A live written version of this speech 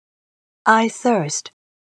I Thirst,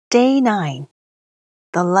 Day 9,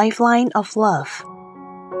 The Lifeline of Love.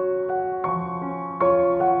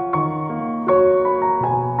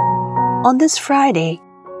 On this Friday,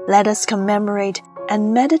 let us commemorate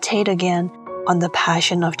and meditate again on the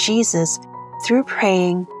Passion of Jesus through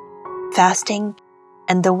praying, fasting,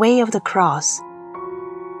 and the way of the cross.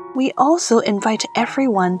 We also invite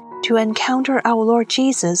everyone to encounter our Lord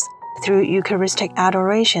Jesus through Eucharistic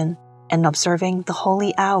adoration and observing the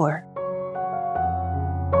Holy Hour.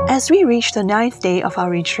 As we reach the 9th day of our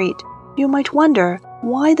retreat, you might wonder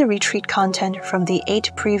why the retreat content from the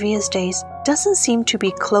 8 previous days doesn't seem to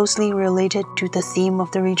be closely related to the theme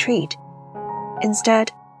of the retreat.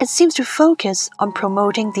 Instead, it seems to focus on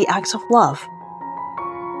promoting the acts of love.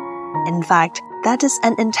 In fact, that is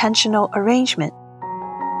an intentional arrangement.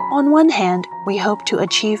 On one hand, we hope to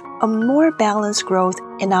achieve a more balanced growth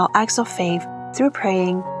in our acts of faith through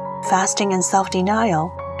praying, fasting and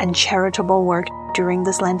self-denial, and charitable work during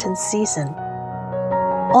this Lenten season.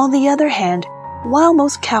 On the other hand, while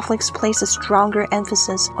most Catholics place a stronger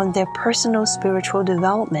emphasis on their personal spiritual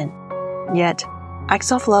development, yet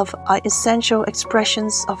acts of love are essential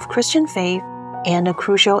expressions of Christian faith and a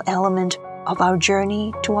crucial element of our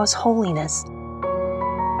journey towards holiness.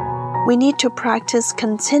 We need to practice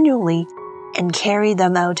continually and carry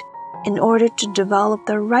them out in order to develop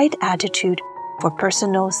the right attitude for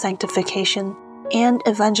personal sanctification and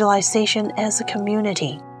evangelization as a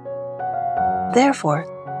community. Therefore,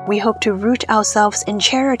 we hope to root ourselves in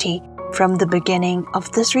charity from the beginning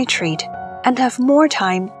of this retreat and have more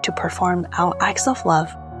time to perform our acts of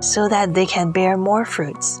love so that they can bear more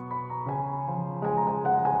fruits.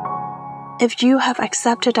 If you have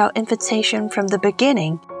accepted our invitation from the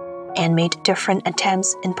beginning and made different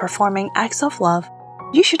attempts in performing acts of love,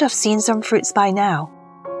 you should have seen some fruits by now.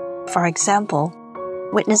 For example,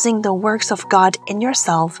 witnessing the works of God in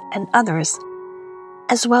yourself and others,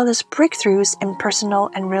 as well as breakthroughs in personal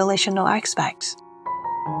and relational aspects.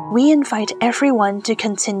 We invite everyone to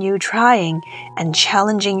continue trying and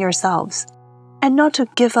challenging yourselves, and not to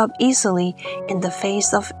give up easily in the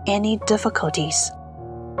face of any difficulties.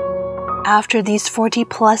 After these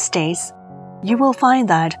 40+ days, you will find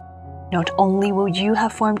that not only will you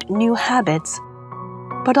have formed new habits,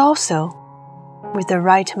 but also, with the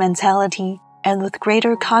right mentality and with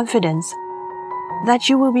greater confidence, that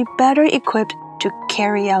you will be better equipped to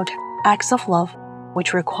carry out acts of love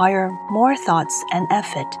which require more thoughts and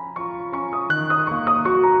effort.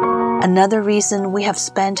 Another reason we have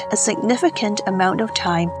spent a significant amount of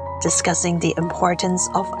time discussing the importance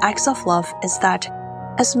of acts of love is that,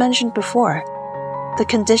 as mentioned before, the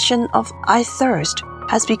condition of I thirst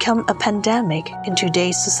has become a pandemic in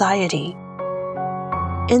today's society.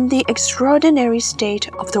 In the extraordinary state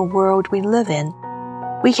of the world we live in,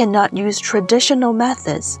 we cannot use traditional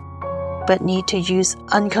methods, but need to use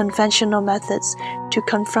unconventional methods to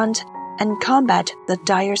confront and combat the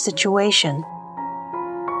dire situation.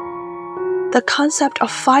 The concept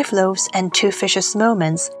of 5 loaves and 2 fishes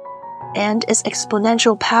moments and its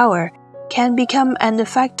exponential power can become an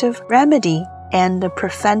effective remedy and a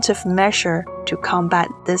preventive measure to combat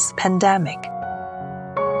this pandemic.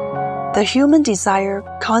 The human desire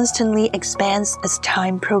constantly expands as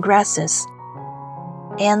time progresses.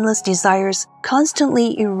 Endless desires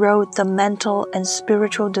constantly erode the mental and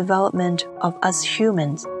spiritual development of us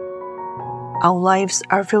humans. Our lives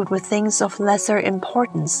are filled with things of lesser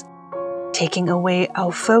importance, taking away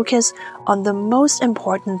our focus on the most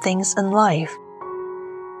important things in life.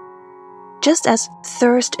 Just as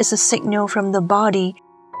thirst is a signal from the body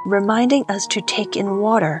reminding us to take in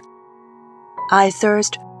water, I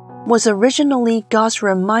thirst was originally God's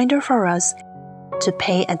reminder for us to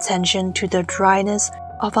pay attention to the dryness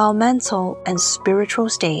of our mental and spiritual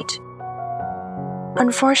state.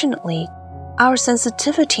 Unfortunately, our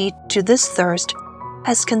sensitivity to this thirst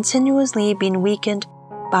has continuously been weakened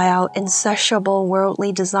by our insatiable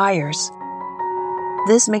worldly desires.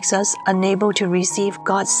 This makes us unable to receive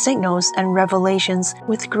God's signals and revelations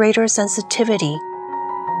with greater sensitivity,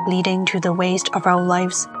 leading to the waste of our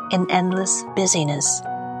lives in endless busyness.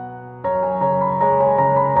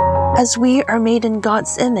 As we are made in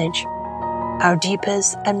God's image, our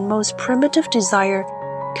deepest and most primitive desire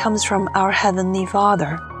comes from our Heavenly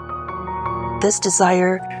Father. This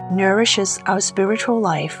desire nourishes our spiritual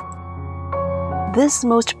life. This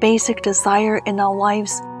most basic desire in our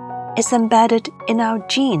lives is embedded in our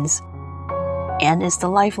genes and is the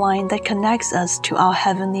lifeline that connects us to our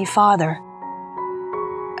Heavenly Father.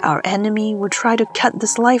 Our enemy will try to cut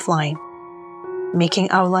this lifeline, making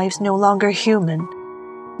our lives no longer human,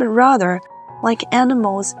 but rather like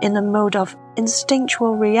animals in a mode of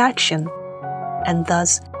instinctual reaction, and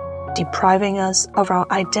thus depriving us of our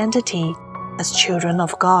identity as children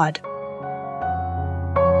of God.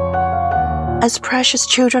 As precious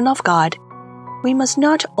children of God, we must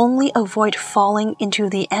not only avoid falling into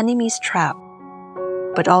the enemy's trap,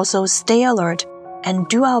 but also stay alert and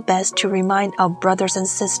do our best to remind our brothers and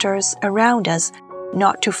sisters around us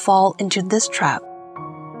not to fall into this trap.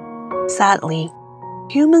 Sadly,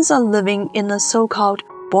 humans are living in a so-called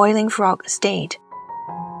boiling frog state.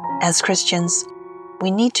 As Christians,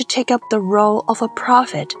 we need to take up the role of a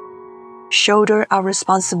prophet, shoulder our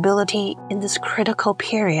responsibility in this critical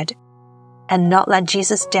period, and not let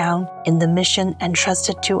Jesus down in the mission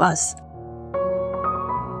entrusted to us.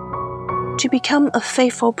 To become a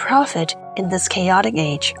faithful prophet in this chaotic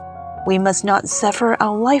age, we must not sever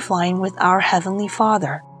our lifeline with our Heavenly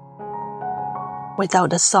Father.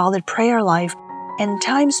 Without a solid prayer life and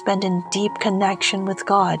time spent in deep connection with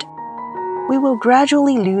God, we will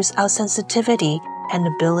gradually lose our sensitivity and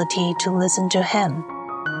ability to listen to Him.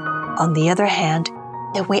 On the other hand,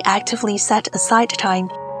 if we actively set aside time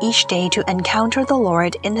each day to encounter the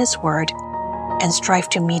Lord in His Word and strive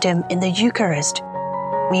to meet Him in the Eucharist,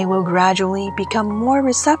 we will gradually become more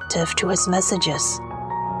receptive to His messages.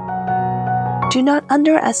 Do not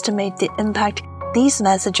underestimate the impact these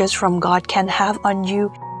messages from God can have on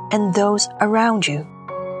you and those around you.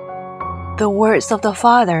 The words of the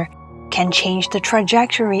Father can change the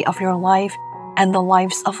trajectory of your life and the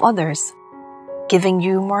lives of others, giving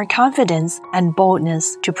you more confidence and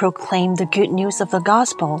boldness to proclaim the good news of the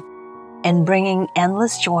gospel and bringing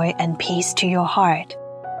endless joy and peace to your heart.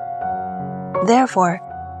 Therefore,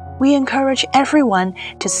 we encourage everyone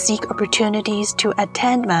to seek opportunities to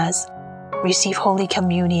attend Mass, receive Holy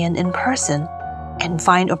Communion in person, and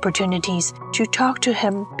find opportunities to talk to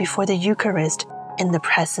Him before the Eucharist in the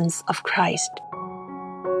presence of Christ.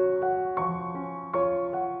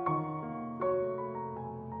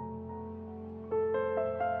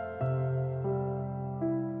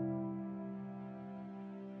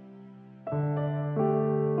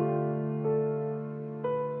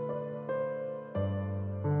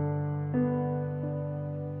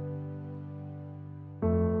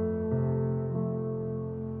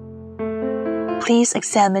 Please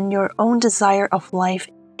examine your own desire of life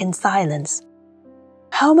in silence.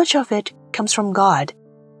 How much of it comes from God,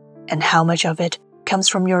 and how much of it comes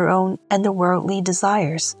from your own and the worldly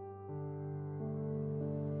desires?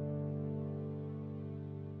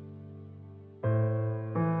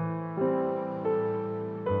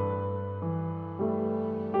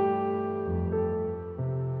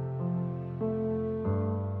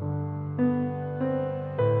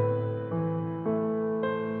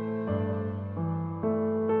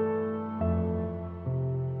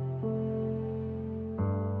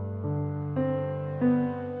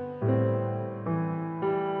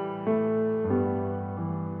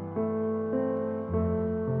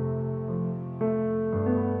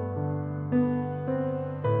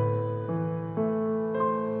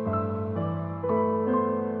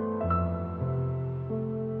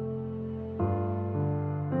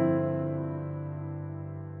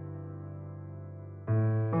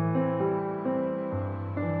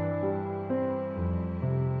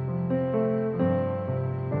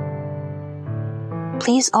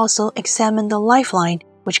 Please also examine the lifeline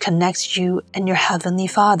which connects you and your Heavenly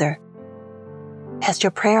Father. Has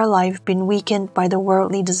your prayer life been weakened by the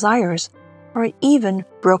worldly desires, or even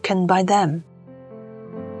broken by them?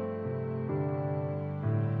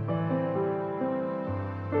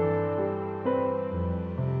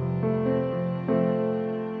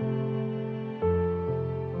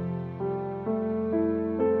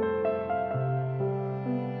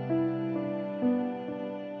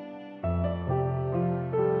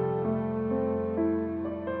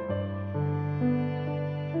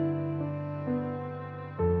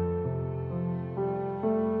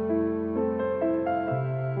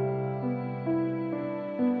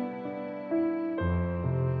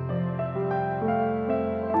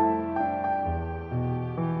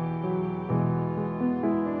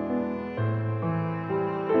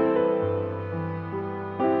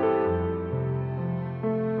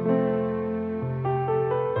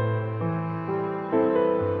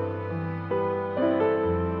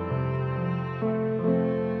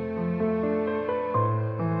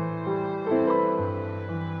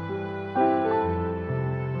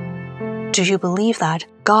 Do you believe that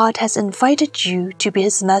God has invited you to be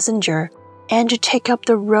His messenger and to take up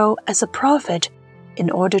the role as a prophet in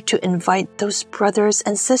order to invite those brothers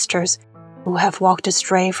and sisters who have walked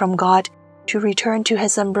astray from God to return to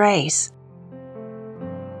His embrace?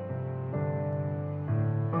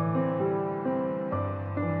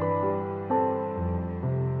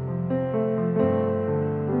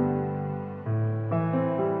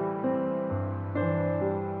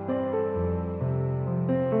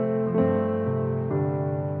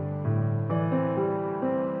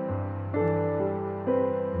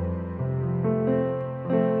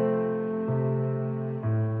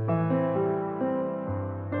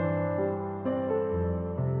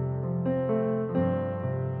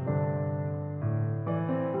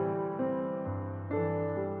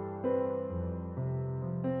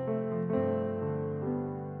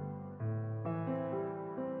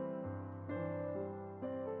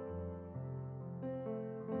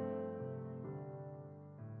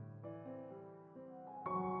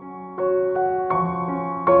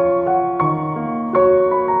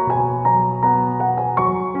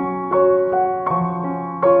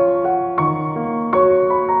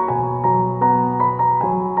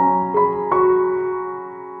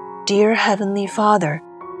 Dear Heavenly Father,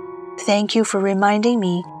 thank you for reminding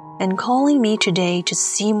me and calling me today to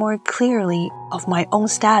see more clearly of my own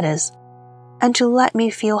status and to let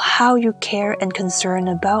me feel how you care and concern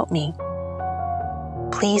about me.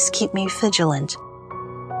 Please keep me vigilant.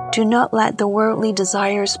 Do not let the worldly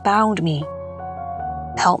desires bound me.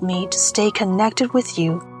 Help me to stay connected with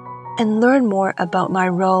you and learn more about my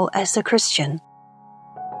role as a Christian.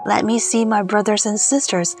 Let me see my brothers and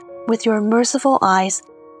sisters with your merciful eyes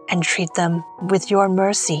and treat them with your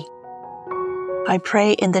mercy. I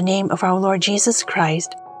pray in the name of our Lord Jesus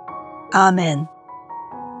Christ. Amen.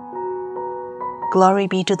 Glory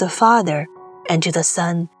be to the Father, and to the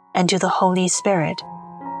Son, and to the Holy Spirit,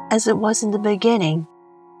 as it was in the beginning,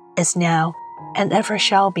 is now, and ever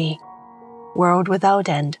shall be, world without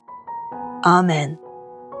end. Amen.